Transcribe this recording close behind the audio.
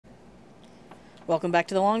Welcome back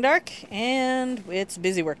to the Long Dark, and it's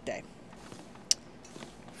busy work day.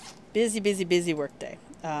 Busy work day.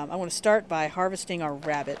 I want to start by harvesting our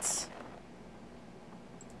rabbits.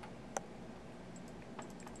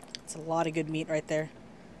 It's a lot of good meat right there.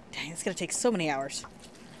 Dang, it's going to take so many hours.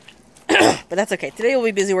 But that's okay. Today will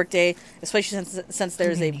be busy work day, especially since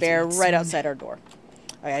there's a bear right outside our door.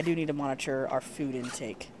 Okay, I do need to monitor our food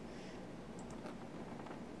intake.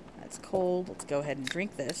 That's cold. Let's go ahead and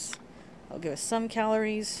drink this. I'll give us some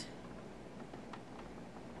calories.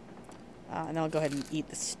 And then I'll go ahead and eat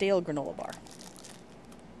the stale granola bar.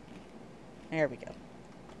 There we go.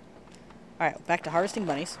 Alright, back to harvesting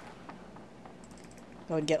bunnies.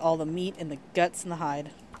 Go ahead and get all the meat and the guts and the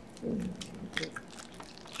hide.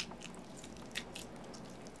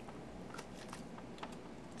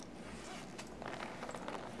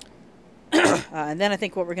 And then I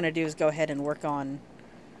think what we're going to do is go ahead and work on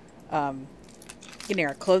getting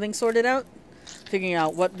our clothing sorted out. Figuring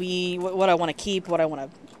out what I want to keep, what I want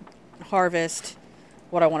to harvest,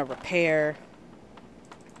 what I want to repair.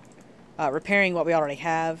 Repairing what we already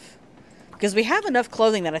have. Because we have enough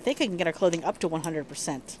clothing that I think I can get our clothing up to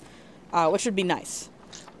 100%. Which would be nice.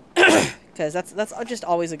 Because that's just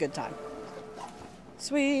always a good time.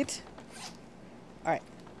 Sweet. Alright.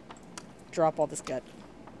 Drop all this gut.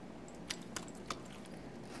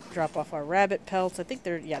 Drop off our rabbit pelts. I think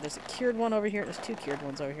there's a cured one over here. There's 2 cured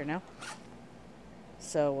ones over here now.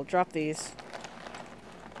 So we'll drop these.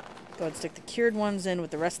 Go ahead and stick the cured ones in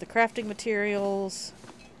with the rest of the crafting materials.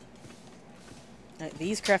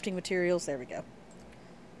 These crafting materials. There we go.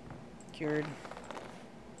 Cured.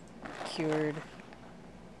 Cured.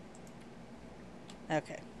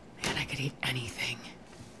 Okay. Man, I could eat anything.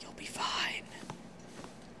 You'll be fine.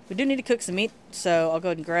 We do need to cook some meat, so I'll go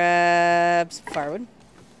ahead and grab some firewood.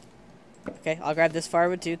 Okay, I'll grab this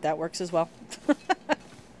firewood too. That works as well.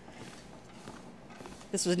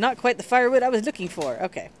 This was not quite the firewood I was looking for.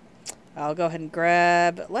 Okay. I'll go ahead and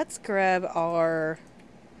grab... Let's grab our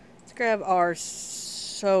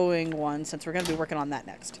sewing one, since we're going to be working on that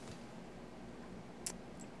next.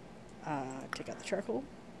 Take out the charcoal.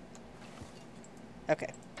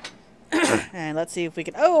 Okay. And let's see if we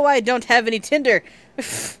can... Oh, I don't have any tinder!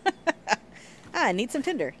 I need some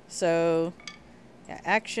tinder. So... Yeah,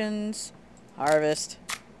 actions, harvest,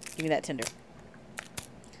 give me that tinder.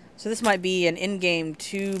 So this might be an in-game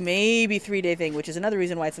 2, maybe 3-day thing, which is another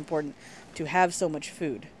reason why it's important to have so much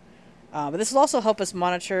food. But this will also help us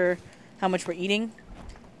monitor how much we're eating,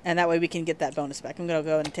 and that way we can get that bonus back. I'm going to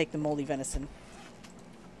go and take the moldy venison.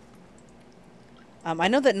 I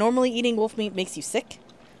know that normally eating wolf meat makes you sick,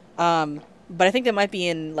 but I think that might be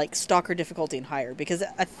in like stalker difficulty and higher, because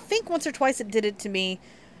I think once or twice it did it to me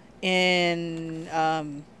in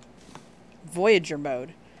Voyager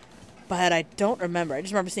mode, but I don't remember. I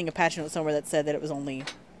just remember seeing a patch note somewhere that said that it was only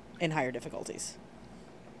in higher difficulties.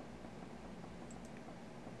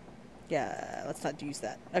 Yeah, let's not use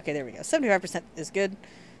that. Okay, there we go. 75% is good.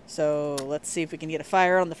 So let's see if we can get a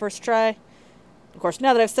fire on the first try. Of course,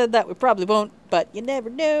 now that I've said that, we probably won't, but you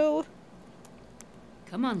never know.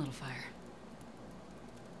 Come on, little fire.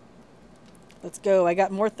 Let's go. I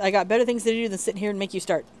got better things to do than sit here and make you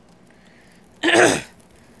start.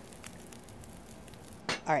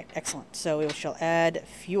 Alright, excellent. So we shall add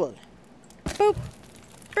fuel. Boop!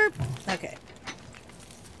 Boop! Okay.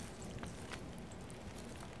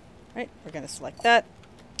 Alright, we're going to select that.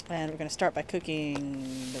 And we're going to start by cooking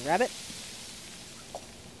the rabbit.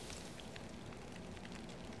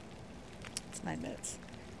 It's 9 minutes.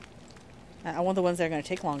 I want the ones that are going to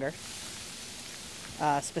take longer.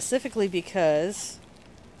 Specifically because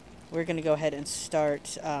we're going to go ahead and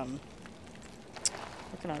start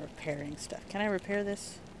working on repairing stuff. Can I repair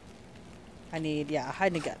this? I need, a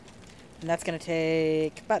hide and a gut. And that's going to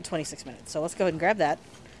take about 26 minutes. So let's go ahead and grab that.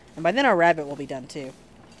 And by then our rabbit will be done too.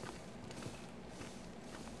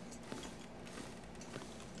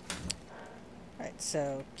 Alright,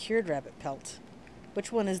 so cured rabbit pelt.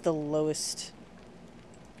 Which one is the lowest?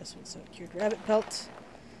 This one. So cured rabbit pelt.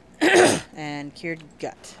 And cured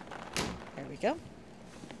gut. There we go.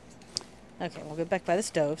 Okay, we'll go back by the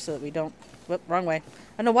stove so that we don't... Whoop, wrong way. I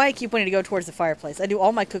don't know why I keep wanting to go towards the fireplace. I do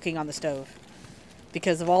all my cooking on the stove.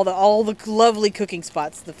 Because of all the lovely cooking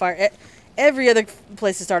spots. The fire... Every other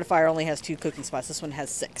place to start a fire only has 2 cooking spots. This one has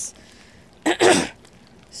 6.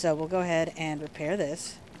 So we'll go ahead and repair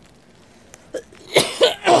this.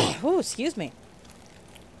 Oh, excuse me.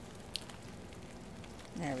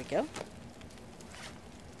 There we go.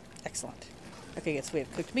 Excellent. Okay, yes, we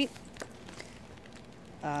have cooked meat.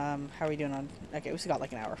 How are we doing on... Okay, we still got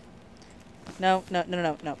like an hour. No.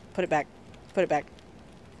 Put it back. Put it back.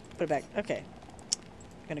 Put it back. Okay.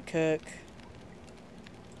 I'm gonna cook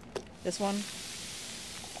This one.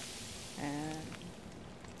 And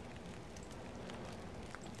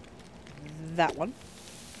that one.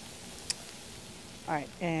 Alright,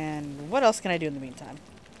 and what else can I do in the meantime?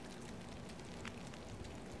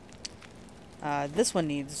 This one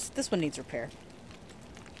needs repair.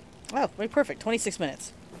 Oh, wait, perfect. 26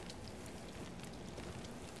 minutes.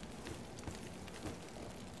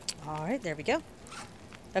 Alright, there we go.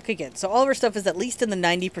 Okay, good. So all of our stuff is at least in the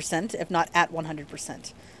 90%, if not at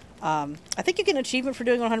 100%. I think you get an achievement for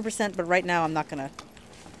doing 100%, but right now I'm not gonna...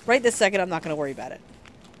 Right this second, I'm not gonna worry about it.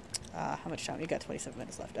 How much time? You got 27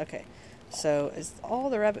 minutes left. Okay. So, is all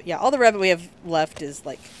the rabbit... Yeah, all the rabbit we have left is,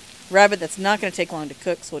 like, rabbit that's not gonna take long to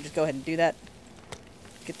cook, so we'll just go ahead and do that.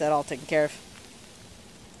 Get that all taken care of.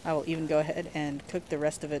 I will even go ahead and cook the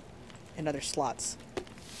rest of it in other slots.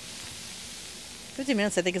 50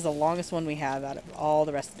 minutes, I think, is the longest one we have out of all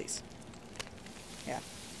the rest of these. Yeah,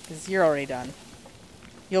 because you're already done.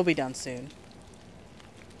 You'll be done soon.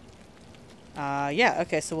 Yeah,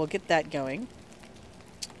 okay, so we'll get that going.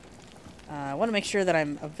 I want to make sure that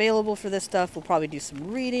I'm available for this stuff. We'll probably do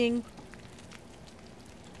some reading.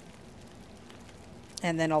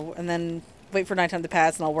 And then wait for nighttime to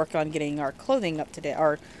pass, and I'll work on getting our clothing up to date.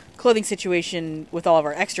 Our clothing situation with all of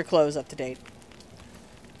our extra clothes up to date.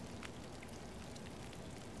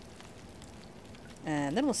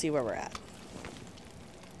 And then we'll see where we're at.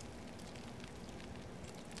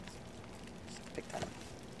 Pick that up.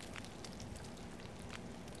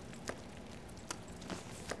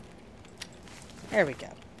 There we go.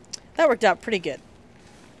 That worked out pretty good.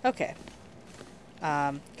 Okay.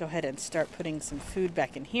 Go ahead and start putting some food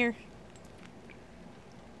back in here.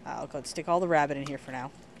 I'll go and stick all the rabbit in here for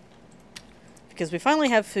now. Because we finally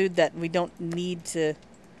have food that we don't need to...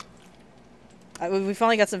 we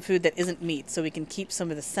finally got some food that isn't meat, so we can keep some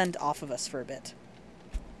of the scent off of us for a bit.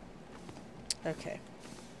 Okay.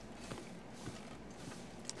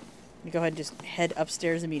 Let me go ahead and just head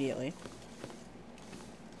upstairs immediately.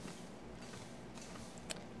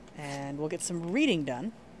 And we'll get some reading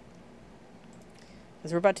done.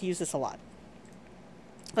 Because we're about to use this a lot.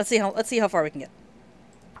 Let's see how far we can get.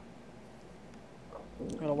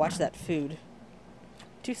 I'm gonna watch that food.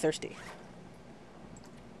 Too thirsty.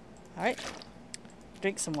 Alright.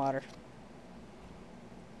 Drink some water.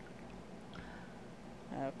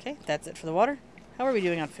 Okay, that's it for the water. How are we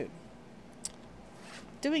doing on food?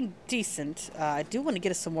 Doing decent. I do want to get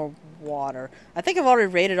us some more water. I think I've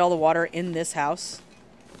already rated all the water in this house.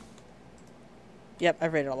 Yep,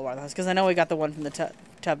 I've rated all the water in the house. Because I know we got the one from the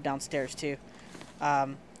tub downstairs, too.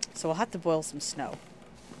 So we'll have to boil some snow.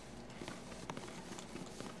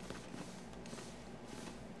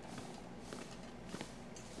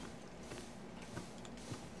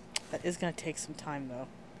 That is going to take some time, though.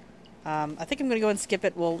 I think I'm going to go and skip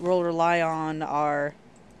it. We'll rely on our...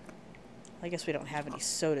 I guess we don't have any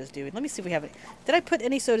sodas, do we? Let me see if we have any. Did I put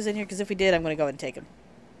any sodas in here? Because if we did, I'm going to go ahead and take them.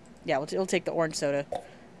 Yeah, we'll take the orange soda.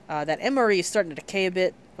 That MRE is starting to decay a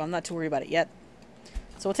bit, but I'm not too worried about it yet.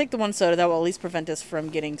 So we'll take the one soda. That will at least prevent us from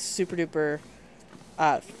getting super duper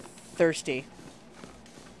thirsty.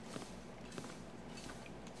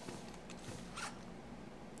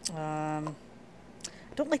 I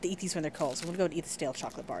don't like to eat these when they're cold, so I'm going to go and eat the stale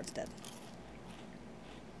chocolate bar instead.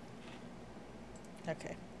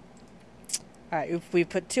 Okay. Alright, we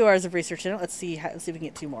put 2 hours of research in it. Let's see if we can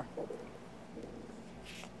get 2 more.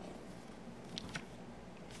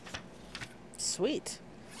 Sweet.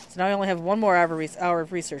 So now we only have 1 more hour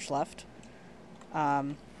of research left. I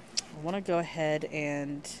want to go ahead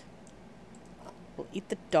and we'll eat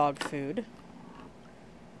the dog food.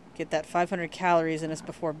 Get that 500 calories in us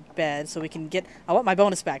before bed so we can get... I want my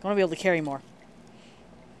bonus back. I want to be able to carry more.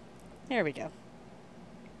 There we go.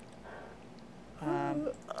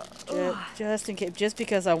 Just in case, just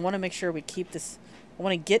because I want to make sure we keep this... I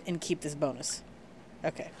want to get and keep this bonus.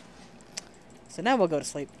 Okay. So now we'll go to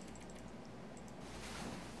sleep.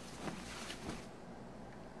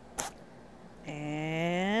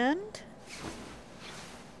 And...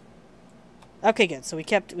 okay, good. So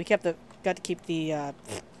got to keep the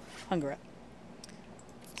hunger up.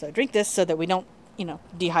 So drink this so that we don't,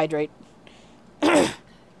 dehydrate. Then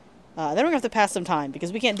we're going to have to pass some time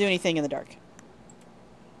because we can't do anything in the dark.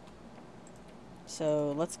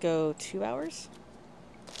 So let's go 2 hours.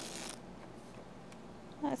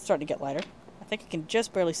 It's starting to get lighter. I think I can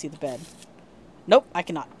just barely see the bed. Nope, I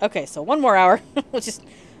cannot. Okay, so 1 more hour. We'll just,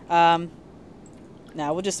 no,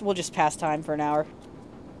 we'll just pass time for an hour.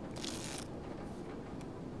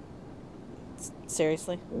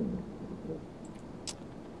 Seriously?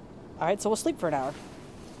 Alright, so we'll sleep for an hour.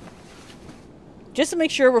 Just to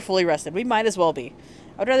make sure we're fully rested. We might as well be.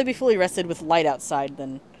 I'd rather be fully rested with light outside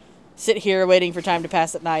than sit here waiting for time to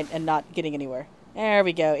pass at night and not getting anywhere. There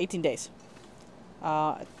we go, 18 days.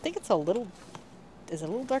 I think it's a little... Is it a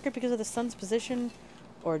little darker because of the sun's position?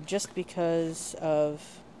 Or just because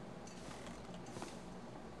of...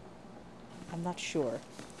 I'm not sure.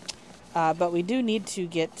 But we do need to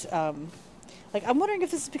get... like, I'm wondering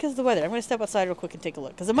if this is because of the weather. I'm going to step outside real quick and take a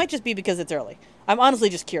look. Because it might just be because it's early. I'm honestly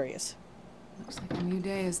just curious. Looks like a new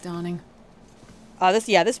day is dawning.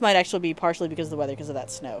 This might actually be partially because of the weather, because of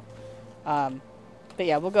that snow. But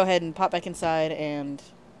yeah, we'll go ahead and pop back inside and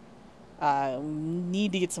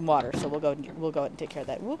need to get some water, so we'll go ahead and take care of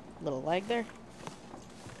that. Whoop, little lag there.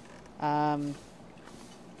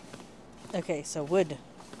 Okay, so wood.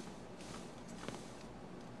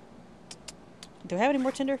 Do I have any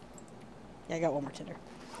more tinder? Yeah, I got one more tinder.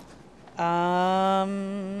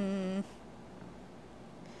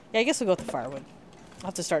 Yeah, I guess we'll go with the firewood. I'll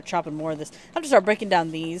have to start chopping more of this. I'll have to start breaking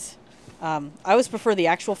down these. I always prefer the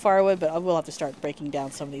actual firewood, but I will have to start breaking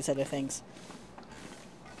down some of these other things.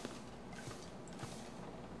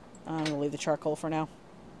 I'm going to leave the charcoal for now.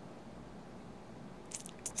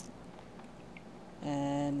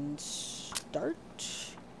 And start.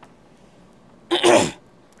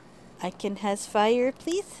 I can has fire,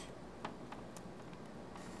 please?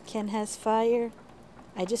 Can has fire.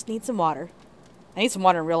 I just need some water. I need some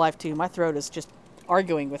water in real life, too. My throat is just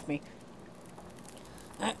arguing with me.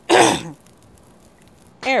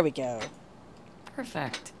 There we go.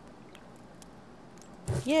 Perfect.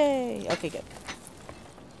 Yay. Okay, good.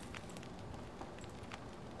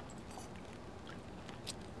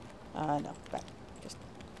 No, back. Just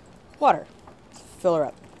water. Fill her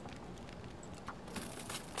up.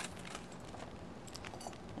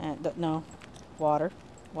 And, no. Water.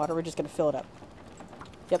 Water, we're just going to fill it up.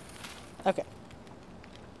 Yep. Okay.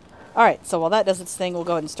 Alright, so while that does its thing, we'll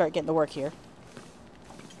go ahead and start getting to work here.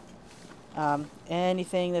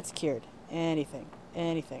 Anything that's cured. Anything.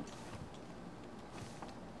 Anything.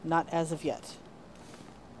 Not as of yet.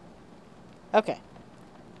 Okay.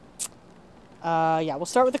 Yeah, we'll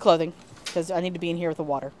start with the clothing, because I need to be in here with the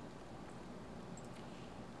water.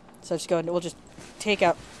 So just go ahead and we'll just take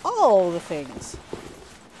out all the things.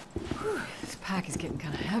 Whew, this pack is getting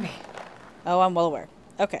kind of heavy. Oh, I'm well aware.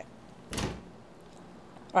 Okay.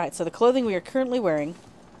 Alright, so the clothing we are currently wearing,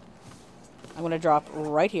 I'm going to drop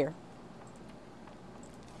right here.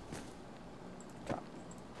 Drop.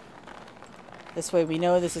 This way we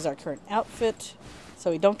know this is our current outfit,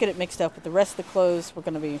 so we don't get it mixed up with the rest of the clothes we're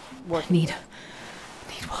going to be working. Need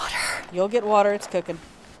water. You'll get water, it's cooking.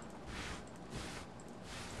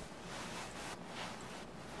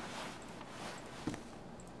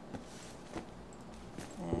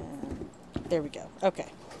 And there we go. Okay.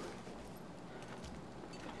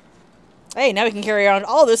 Hey, now we can carry on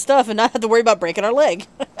all this stuff and not have to worry about breaking our leg.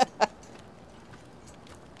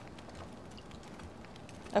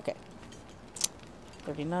 Okay.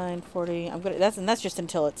 39, 40. That's just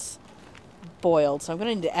until it's boiled. So I'm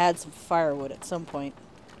gonna need to add some firewood at some point.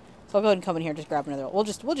 So I'll go ahead and come in here and just grab another. We'll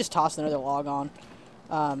just toss another log on,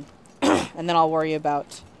 and then I'll worry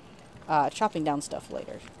about chopping down stuff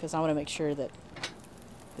later, because I want to make sure that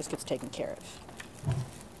this gets taken care of.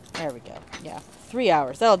 There we go. Yeah, 3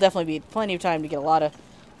 hours. That'll definitely be plenty of time to get a lot of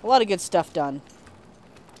good stuff done.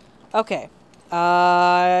 Okay,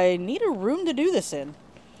 I need a room to do this in.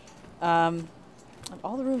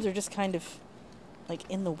 All the rooms are just kind of like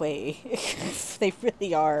in the way. They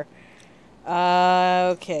really are.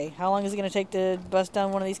 Okay. How long is it gonna take to bust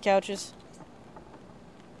down one of these couches?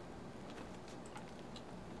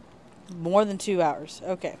 More than 2 hours.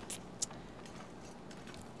 Okay.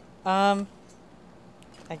 I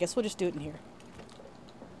guess we'll just do it in here.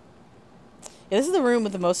 Yeah, this is the room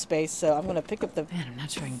with the most space, so I'm gonna pick up the Man, I'm not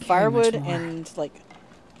sure I can carry firewood much more. and like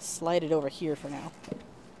slide it over here for now.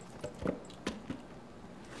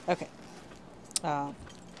 Okay.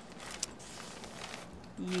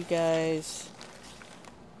 You guys,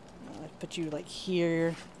 put you like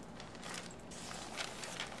here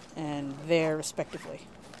and there respectively.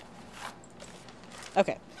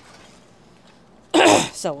 Okay.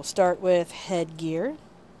 So we'll start with headgear.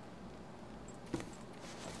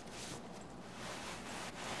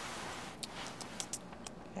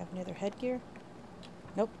 Have any other headgear?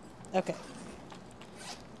 Nope. Okay.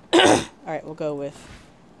 Alright, we'll go with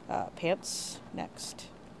pants next.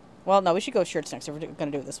 Well, no, we should go shirts next if we're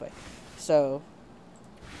going to do it this way. So,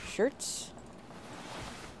 shirts.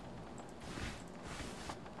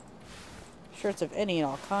 Shirts of any and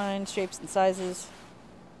all kinds, shapes and sizes.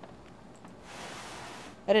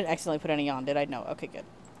 I didn't accidentally put any on, did I? No. Okay, good.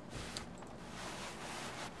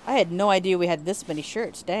 I had no idea we had this many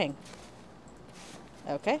shirts. Dang.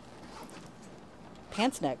 Okay.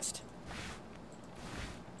 Pants next.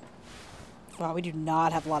 Wow, we do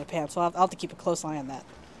not have a lot of pants, so I'll have to keep a close eye on that.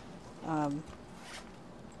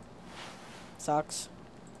 Socks.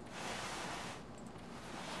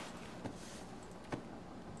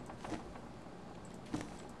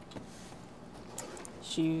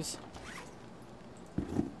 Shoes.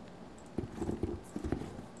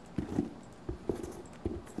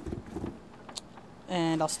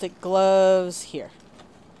 And I'll stick gloves here.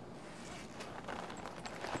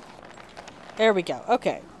 There we go.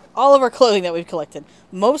 Okay. All of our clothing that we've collected.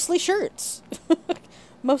 Mostly shirts.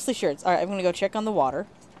 Mostly shirts. Alright, I'm going to go check on the water.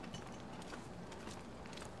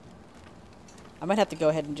 I might have to go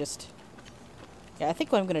ahead and just... Yeah, I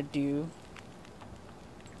think what I'm going to do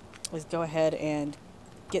is go ahead and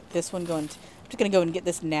get this one going. I'm just going to go and get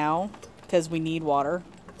this now because we need water.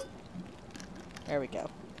 There we go.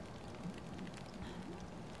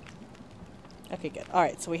 Okay, good. All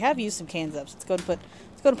right, so we have used some cans up. So let's go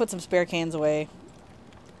and put some spare cans away.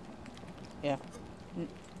 Yeah.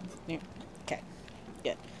 Okay.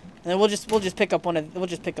 Good. And then we'll just pick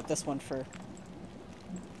up this one for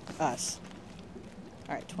us.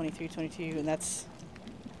 All right, 23, 22, and that's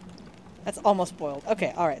almost boiled.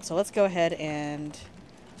 Okay, all right. So let's go ahead and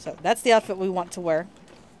so that's the outfit we want to wear.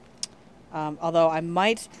 Although I'm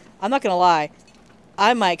not gonna lie,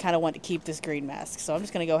 I might kind of want to keep this green mask. So I'm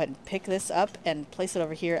just gonna go ahead and pick this up and place it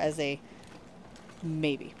over here as a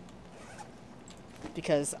maybe.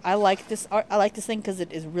 Because I like this thing because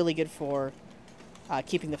it is really good for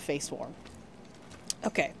keeping the face warm.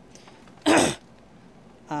 Okay.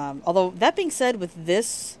 Although that being said, with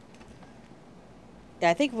this, yeah,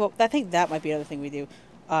 I think that might be another thing we do.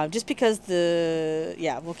 Just because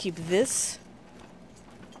we'll keep this.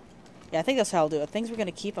 Yeah, I think that's how I'll do it. Things we're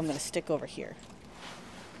gonna keep, I'm gonna stick over here.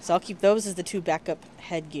 So I'll keep those as the 2 backup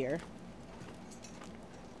headgear.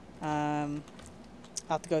 I'll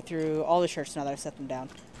have to go through all the shirts now that I've set them down.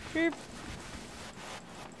 Beep.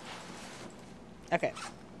 Okay.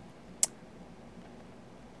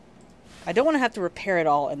 I don't want to have to repair it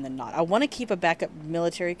all and then not. I want to keep a backup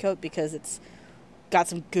military coat because it's got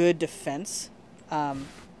some good defense. The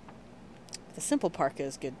simple parka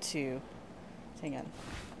is good too. Hang on.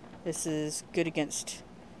 This is good against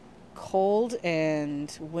cold and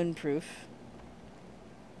windproof.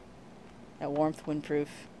 Warmth, windproof,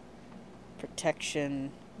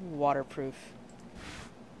 protection, waterproof.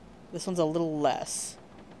 This one's a little less.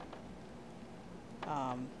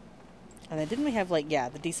 And then didn't we have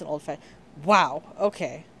the decent old fat? Wow.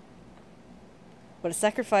 Okay. But it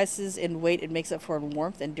sacrifices in weight, it makes up for in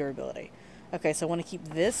warmth and durability. Okay, so I want to keep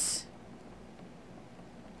this.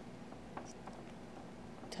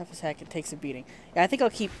 Tough as heck, it takes a beating. Yeah, I think I'll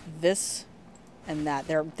keep this and that.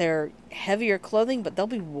 They're heavier clothing, but they'll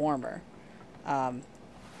be warmer.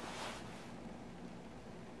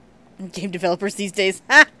 Game developers these days.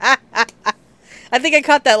 I think I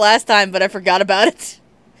caught that last time, but I forgot about it.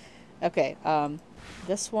 Okay,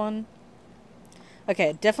 this one.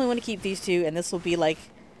 Okay, definitely want to keep these 2, and this will be like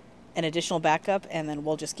an additional backup, and then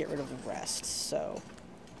we'll just get rid of the rest. So,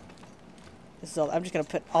 this is all. I'm just going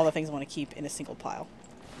to put all the things I want to keep in a single pile.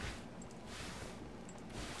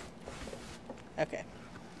 Okay.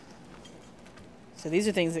 So these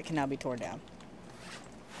are things that can now be torn down.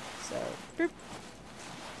 So, boop.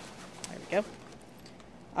 There we go.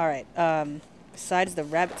 Alright, besides the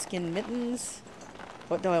rabbit skin mittens,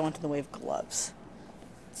 what do I want in the way of gloves?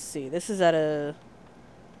 Let's see, this is at a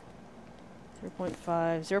 0.5,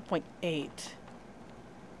 0.8.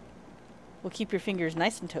 Will keep your fingers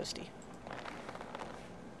nice and toasty.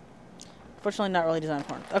 Fortunately, not really designed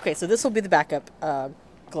for them. Okay, so this will be the backup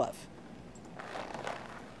glove.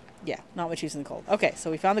 Yeah, not much use in the cold. Okay,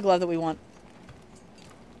 so we found the glove that we want.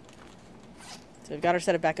 So we've got our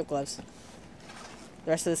set of backup gloves.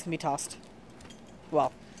 The rest of this can be tossed.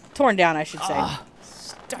 Well, torn down, I should say.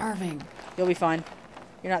 Starving. You'll be fine.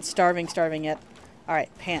 You're not starving yet. All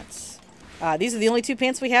right, pants. These are the only 2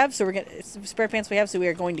 pants we have, so it's spare pants we have, so we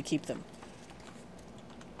are going to keep them.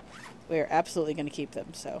 We are absolutely going to keep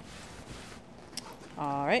them, so.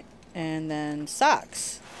 All right, and then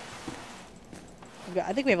socks.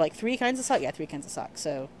 I think we have 3 kinds of socks. Yeah, 3 kinds of socks.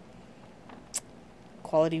 So,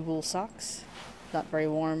 quality wool socks, not very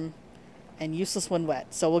warm, and useless when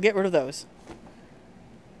wet. So we'll get rid of those.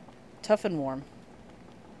 Tough and warm.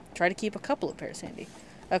 Try to keep a couple of pairs handy.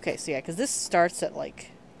 Okay, so yeah, because this starts at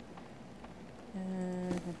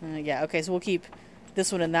yeah, okay, so we'll keep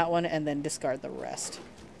this one and that one, and then discard the rest.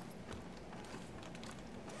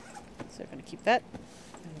 So we're going to keep that.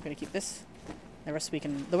 And we're going to keep this. The rest we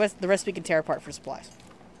can tear apart for supplies.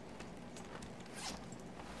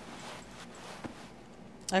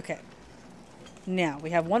 Okay. Now, we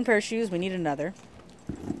have one pair of shoes. We need another.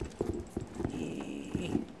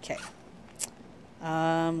 Okay.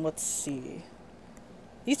 Let's see.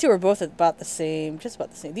 These two are both about the same. Just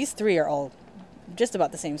about the same. These three are all just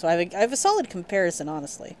about the same. So I have a solid comparison,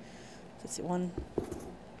 honestly. Let's see. One.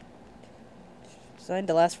 Designed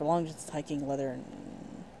to last for long distance hiking, leather. And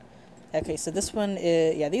okay, so this one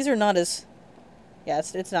is... Yeah, these are not as... Yeah,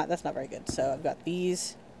 it's not... That's not very good. So I've got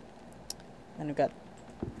these. And I've got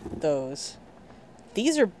those.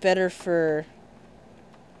 These are better for...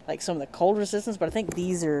 like some of the cold resistance, but I think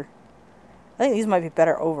these are... I think these might be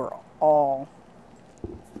better overall.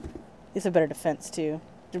 These have better defense, too.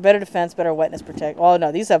 They're better defense, better wetness protection. Oh,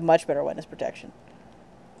 no, these have much better wetness protection.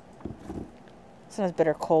 This one has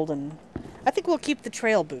better cold and... I think we'll keep the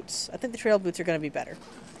trail boots. I think the trail boots are going to be better.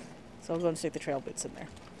 So I'll go and stick the trail boots in there.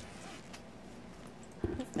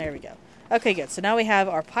 There we go. Okay, good. So now we have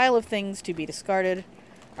our pile of things to be discarded.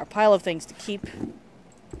 Our pile of things to keep.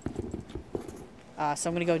 So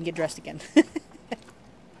I'm going to go and get dressed again.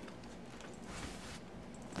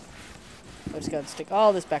 I'll just go and stick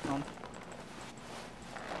all this back on.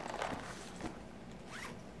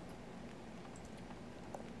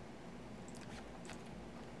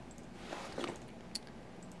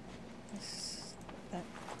 This, that,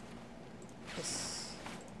 this,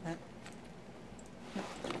 that.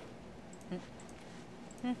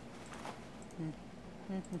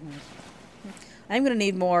 I'm gonna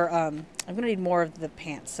need more. I'm gonna need more of the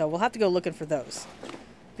pants, so we'll have to go looking for those,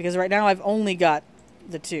 because right now I've only got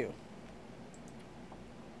the two.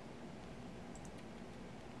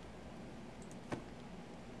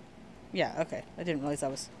 Yeah, okay. I didn't realize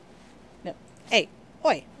that was... No. Hey!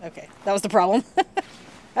 Oi! Okay, that was the problem.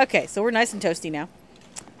 Okay, so we're nice and toasty now.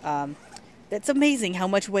 It's amazing how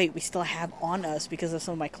much weight we still have on us because of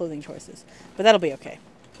some of my clothing choices. But that'll be okay.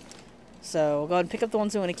 So, we'll go ahead and pick up the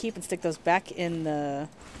ones we want to keep and stick those back in the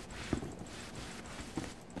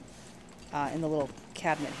little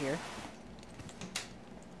cabinet here.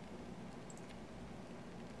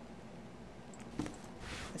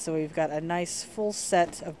 So we've got a nice full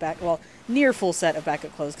set of near full set of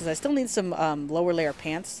backup clothes, because I still need some lower layer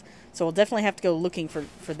pants. So we'll definitely have to go looking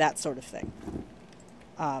for that sort of thing.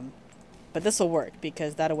 But this will work,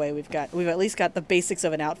 because that way we've at least got the basics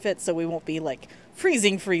of an outfit, so we won't be like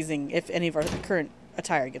freezing if any of our current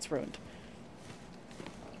attire gets ruined.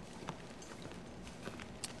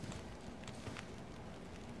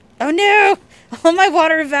 Oh no! All my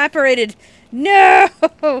water evaporated! No!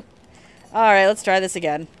 Alright, let's try this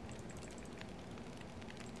again.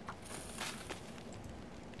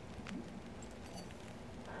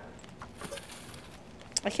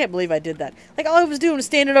 I can't believe I did that. Like, all I was doing was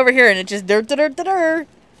standing over here and it just dirt.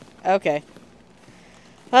 Okay.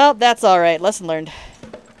 Well, that's alright. Lesson learned.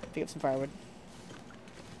 Pick up some firewood.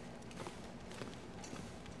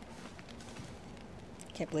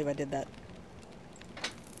 Can't believe I did that.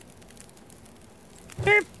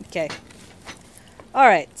 Okay.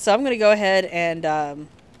 Alright, so I'm going to go ahead and, I'm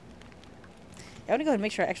going to go ahead and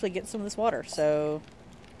make sure I actually get some of this water. So,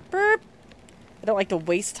 burp. I don't like to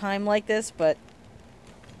waste time like this, but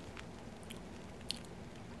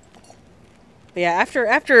yeah,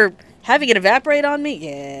 after having it evaporate on me,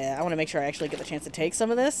 yeah, I want to make sure I actually get the chance to take some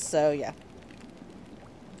of this, so yeah.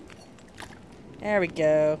 There we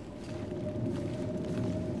go.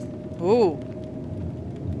 Ooh.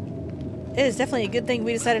 It is definitely a good thing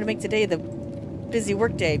we decided to make today the busy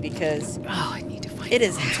work day, because I need to find it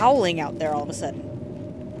is howling out there all of a sudden.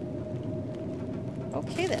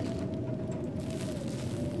 Okay then.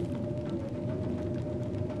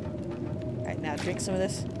 Alright, now drink some of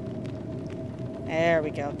this. There we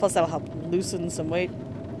go. Plus that'll help loosen some weight.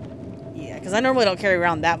 Yeah, because I normally don't carry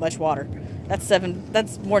around that much water. That's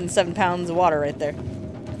more than 7 pounds of water right there.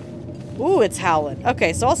 Ooh, it's howling.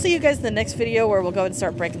 Okay, so I'll see you guys in the next video where we'll go and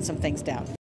start breaking some things down.